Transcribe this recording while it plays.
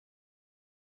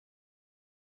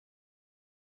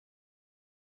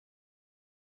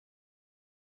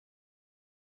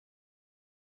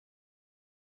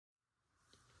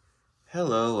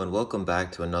Hello and welcome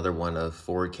back to another one of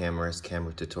Forward Camera's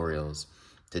camera tutorials.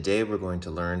 Today we're going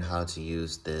to learn how to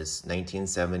use this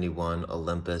 1971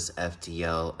 Olympus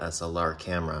FTL SLR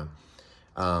camera.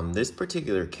 This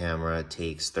particular camera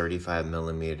takes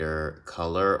 35mm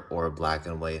color or black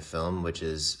and white film, which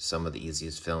is some of the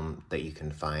easiest film that you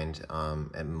can find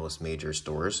at most major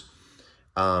stores.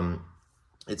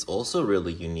 It's also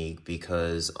really unique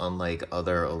because unlike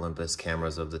other Olympus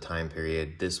cameras of the time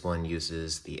period, this one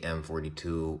uses the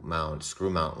M42 mount,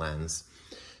 screw mount lens.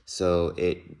 So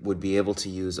it would be able to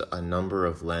use a number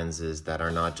of lenses that are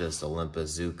not just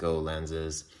Olympus Zuiko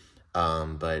lenses,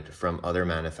 but from other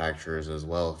manufacturers as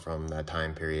well from that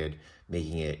time period,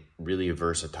 making it really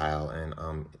versatile.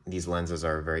 And these lenses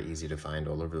are very easy to find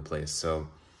all over the place. So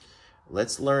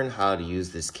let's learn how to use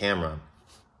this camera.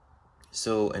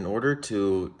 So in order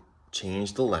to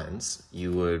change the lens,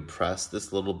 you would press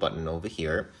this little button over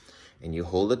here and you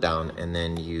hold it down and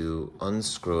then you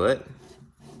unscrew it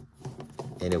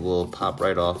and it will pop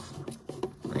right off,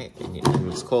 right? And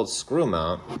it's called screw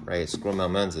mount, right? Screw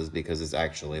mount lenses because it's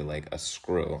actually like a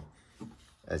screw.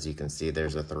 As you can see,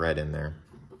 there's a thread in there.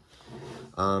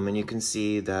 And you can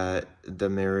see that the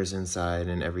mirrors inside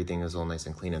and everything is all nice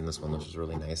and clean in this one, which is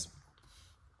really nice.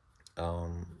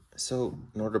 So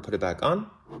in order to put it back on,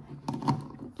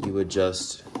 you would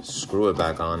just screw it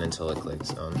back on until it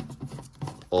clicks on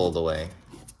all the way.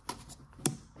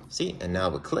 See, and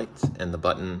now it clicked and the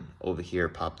button over here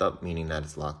popped up, meaning that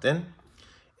it's locked in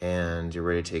and you're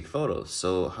ready to take photos.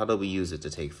 So how do we use it to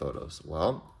take photos?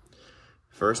 Well,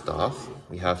 first off,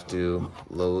 we have to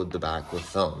load the back with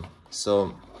film.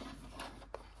 So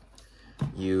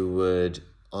you would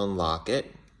unlock it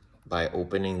by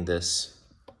opening this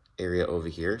area over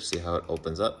here. See how it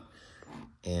opens up?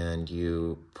 And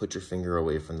you put your finger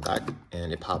away from the back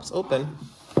and it pops open.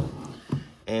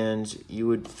 And you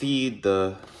would feed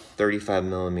the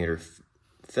 35mm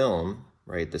film,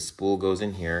 right? The spool goes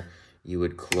in here. You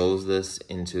would close this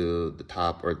into the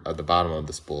top or the bottom of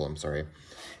the spool, I'm sorry.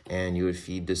 And you would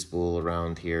feed the spool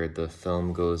around here. The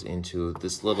film goes into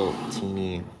this little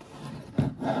teeny,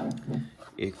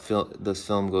 the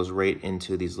film goes right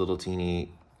into these little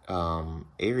teeny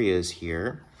areas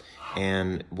here,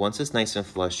 and once it's nice and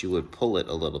flush, you would pull it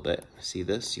a little bit. See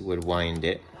this? You would wind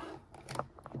it,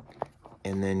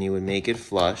 and then you would make it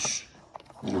flush.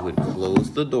 You would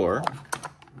close the door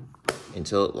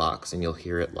until it locks, and you'll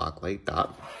hear it lock like that.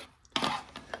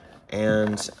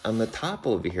 And on the top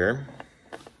over here,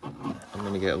 I'm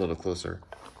gonna get a little closer.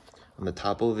 On the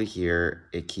top over here,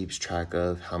 it keeps track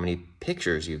of how many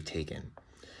pictures you've taken.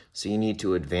 So you need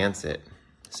to advance it.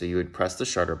 So you would press the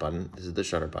shutter button. This is the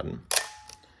shutter button.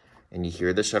 And you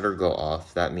hear the shutter go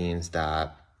off. That means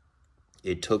that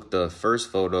it took the first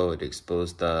photo, it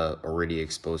exposed the already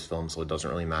exposed film, so it doesn't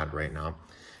really matter right now.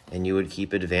 And you would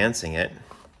keep advancing it.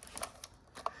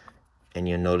 And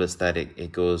you'll notice that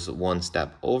it goes one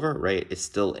step over, right? It's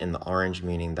still in the orange,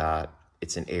 meaning that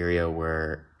it's an area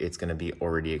where it's gonna be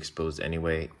already exposed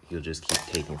anyway. You'll just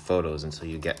keep taking photos until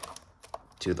you get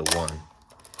to the one.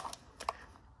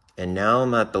 And now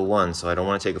I'm at the one, so I don't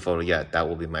want to take a photo yet. That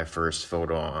will be my first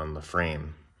photo on the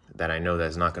frame that I know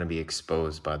that's not going to be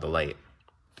exposed by the light.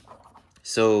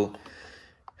 So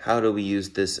how do we use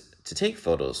this to take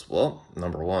photos? Well,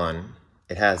 number one,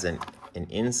 it has an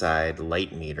inside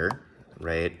light meter,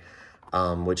 right?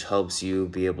 Which helps you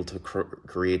be able to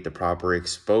create the proper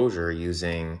exposure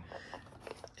using,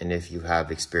 and if you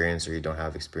have experience or you don't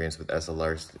have experience with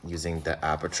SLRs, using the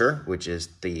aperture, which is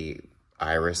the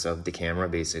iris of the camera.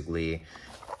 Basically,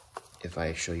 if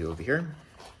I show you over here,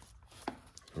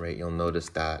 right, you'll notice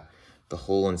that the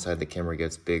hole inside the camera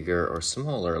gets bigger or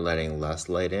smaller, letting less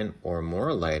light in or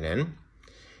more light in,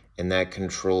 and that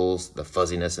controls the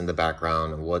fuzziness in the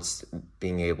background and what's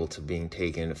being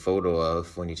taken a photo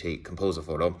of when you compose a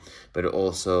photo. But it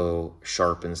also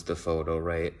sharpens the photo,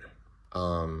 right?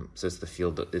 So it's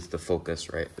the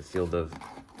focus, right? The field of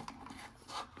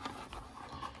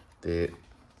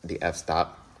the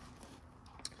f-stop.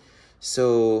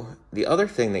 So the other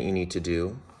thing that you need to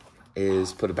do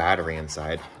is put a battery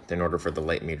inside in order for the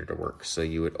light meter to work. So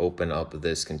you would open up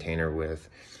this container with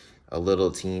a little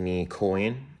teeny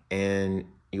coin and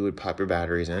you would pop your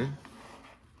batteries in.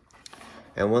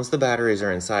 And once the batteries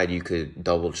are inside, you could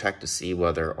double check to see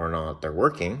whether or not they're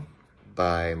working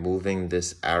by moving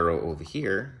this arrow over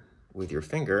here with your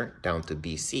finger down to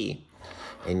BC.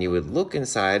 And you would look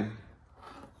inside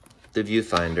the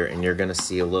viewfinder and you're gonna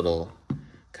see a little,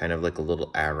 kind of like a little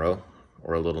arrow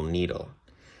or a little needle.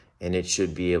 And it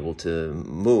should be able to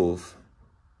move,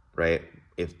 right,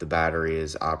 if the battery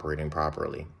is operating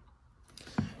properly.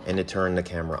 And to turn the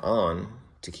camera on,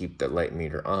 to keep the light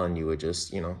meter on, you would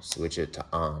just, switch it to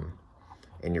on,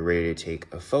 and you're ready to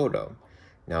take a photo.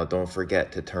 Now, don't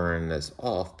forget to turn this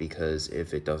off, because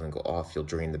if it doesn't go off, you'll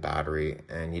drain the battery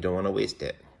and you don't want to waste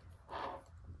it.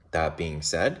 That being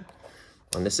said,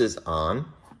 when this is on,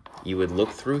 you would look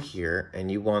through here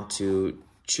and you want to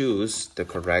choose the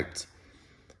correct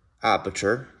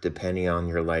aperture depending on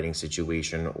your lighting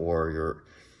situation or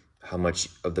how much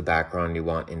of the background you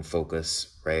want in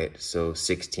focus, right? So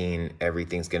 16,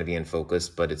 everything's going to be in focus,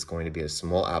 but it's going to be a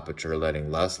small aperture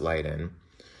letting less light in,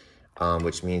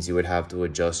 which means you would have to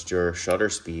adjust your shutter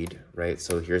speed, right?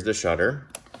 So here's the shutter.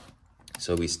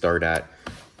 So we start at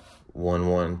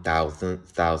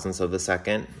 1/1000th of a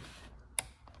second,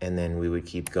 and then we would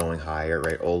keep going higher,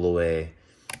 right, all the way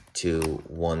to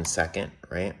 1 second,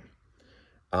 right?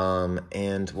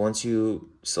 And once you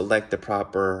select the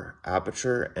proper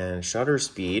aperture and shutter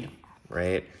speed,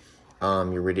 right,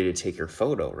 you're ready to take your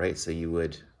photo, right? So you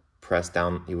would press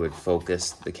down, you would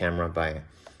focus the camera by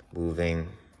moving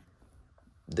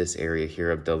this area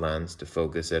here of the lens to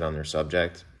focus it on your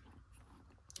subject,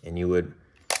 and you would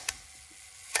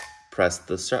press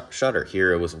the shutter.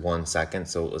 Here it was 1 second,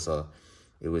 so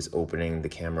it was opening the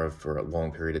camera for a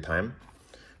long period of time.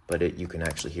 But you can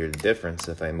actually hear the difference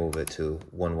if I move it to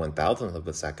 1/1000th of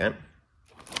a second.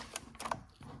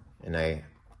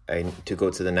 And to go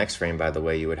to the next frame, by the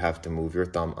way, you would have to move your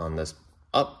thumb on this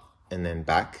up and then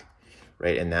back,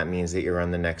 right? And that means that you're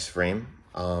on the next frame,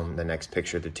 the next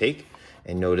picture to take.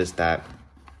 And notice that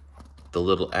the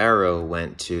little arrow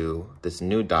went to this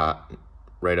new dot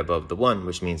right above the 1,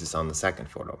 which means it's on the second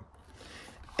photo.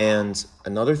 And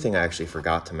another thing I actually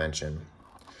forgot to mention,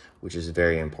 which is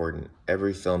very important,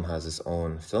 every film has its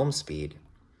own film speed.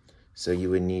 So you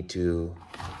would need to,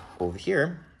 over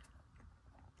here,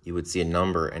 you would see a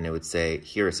number and it would say,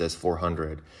 here it says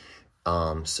 400.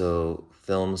 So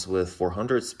films with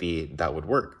 400 speed, that would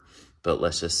work. But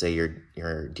let's just say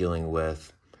you're dealing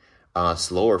with a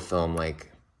slower film,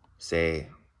 like say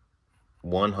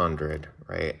 100,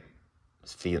 right?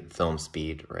 Film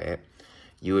speed, right?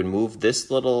 You would move this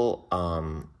little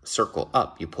circle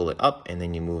up. You pull it up and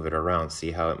then you move it around.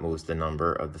 See how it moves the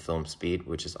number of the film speed,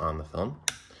 which is on the film.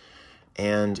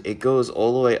 And it goes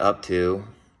all the way up to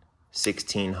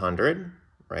 1600,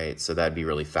 right? So that'd be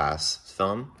really fast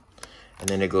film. And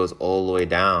then it goes all the way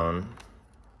down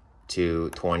to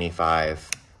 25,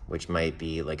 which might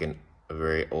be like a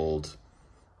very old,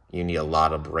 you need a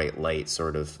lot of bright light,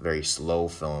 sort of very slow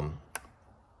film.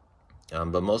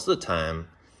 But most of the time,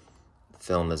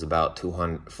 film is about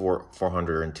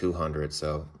 400 and 200.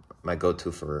 So my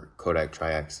go-to for Kodak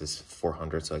Tri-X is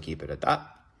 400, so I keep it at that.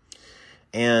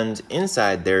 And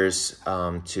inside there's,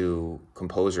 to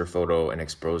compose your photo and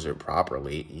expose it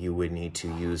properly, you would need to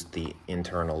use the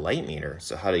internal light meter.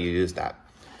 So how do you use that?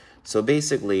 So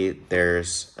basically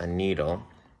there's a needle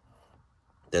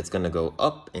that's going to go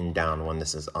up and down when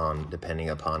this is on, depending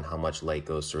upon how much light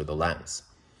goes through the lens.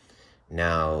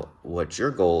 Now, what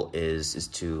your goal is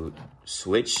to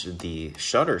switch the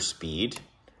shutter speed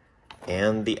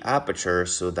and the aperture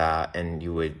so that, and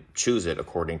you would choose it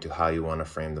according to how you want to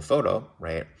frame the photo,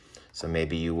 right? So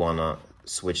maybe you want to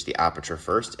switch the aperture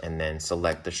first and then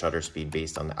select the shutter speed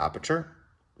based on the aperture,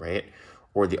 right?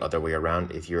 Or the other way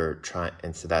around if you're trying,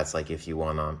 and so that's like if you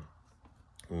want to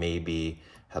maybe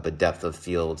have a depth of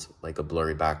field, like a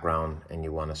blurry background, and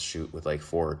you want to shoot with like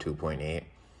 4 or 2.8.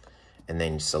 And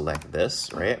then you select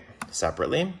this, right,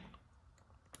 separately.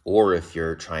 Or if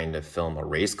you're trying to film a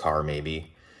race car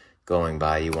maybe going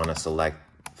by, you want to select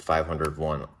 500,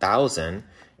 1000,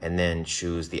 and then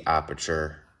choose the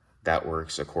aperture that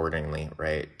works accordingly,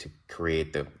 right, to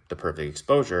create the perfect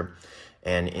exposure.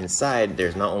 And inside,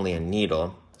 there's not only a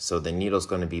needle, so the needle's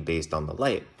going to be based on the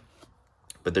light,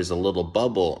 but there's a little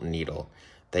bubble needle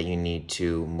that you need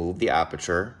to move the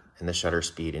aperture and the shutter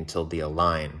speed until they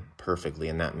align perfectly,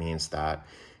 and that means that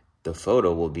the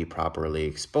photo will be properly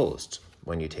exposed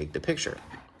when you take the picture.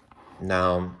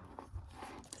 Now,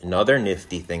 another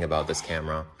nifty thing about this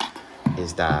camera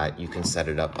is that you can set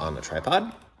it up on a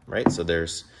tripod, right? So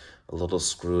there's a little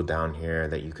screw down here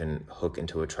that you can hook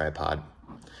into a tripod,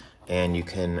 and you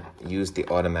can use the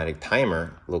automatic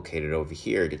timer located over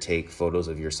here to take photos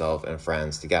of yourself and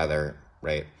friends together,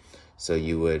 right? So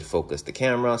you would focus the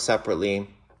camera separately,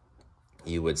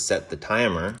 you would set the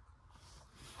timer.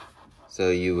 So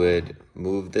you would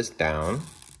move this down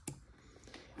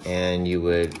and you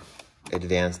would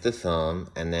advance the film,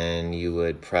 and then you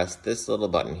would press this little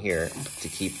button here to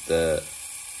keep the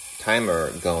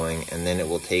timer going, and then it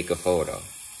will take a photo.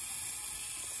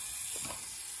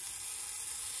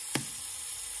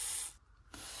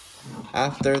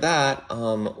 After that,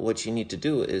 what you need to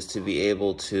do is to be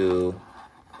able to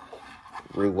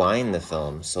rewind the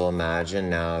film. So imagine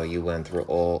now you went through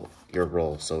all your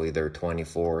rolls. So either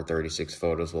 24 or 36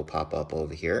 photos will pop up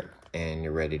over here and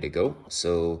you're ready to go.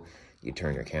 So you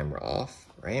turn your camera off,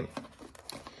 right?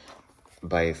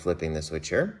 By flipping the switch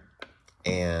here.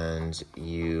 And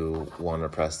you want to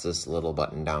press this little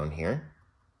button down here,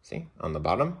 see, on the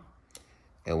bottom.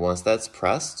 And once that's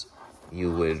pressed,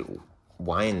 you would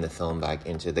wind the film back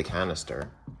into the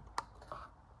canister.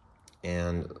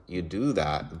 And you do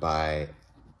that by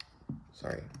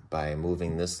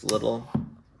moving this little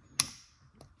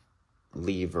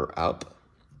lever up,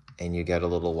 and you get a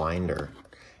little winder.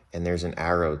 And there's an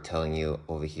arrow telling you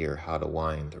over here how to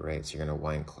wind, right? So you're gonna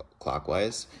wind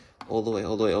clockwise, all the way,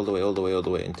 all the way, all the way, all the way, all the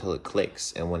way until it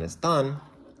clicks. And when it's done,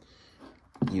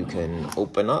 you can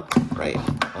open up, right?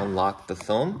 Unlock the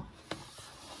film.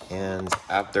 And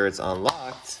after it's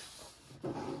unlocked,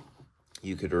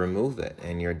 you could remove it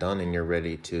and you're done and you're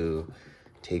ready to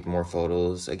take more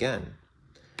photos again.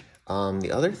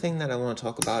 The other thing that I want to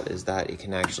talk about is that it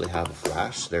can actually have a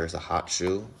flash. There's a hot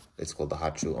shoe. It's called the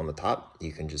hot shoe on the top.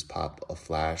 You can just pop a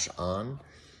flash on.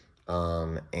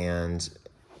 And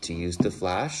to use the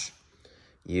flash,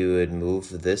 you would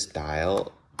move this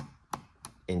dial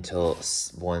until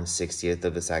 1/60th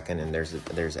of a second, and there's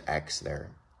an X there,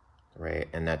 right?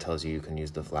 And that tells you can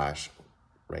use the flash,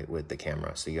 right, with the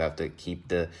camera. So you have to keep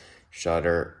the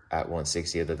shutter at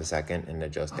 1/60th of a second and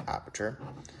adjust the aperture,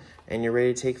 and you're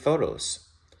ready to take photos.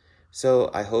 So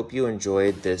I hope you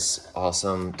enjoyed this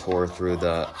awesome tour through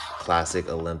the classic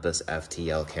Olympus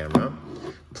FTL camera.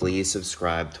 Please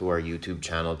subscribe to our YouTube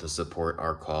channel to support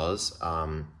our cause.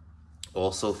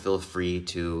 Also, feel free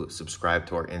to subscribe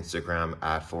to our Instagram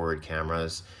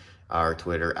 @ForwardCameras, our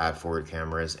Twitter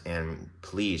 @ForwardCameras, and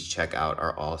please check out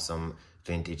our awesome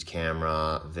vintage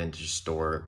camera, vintage store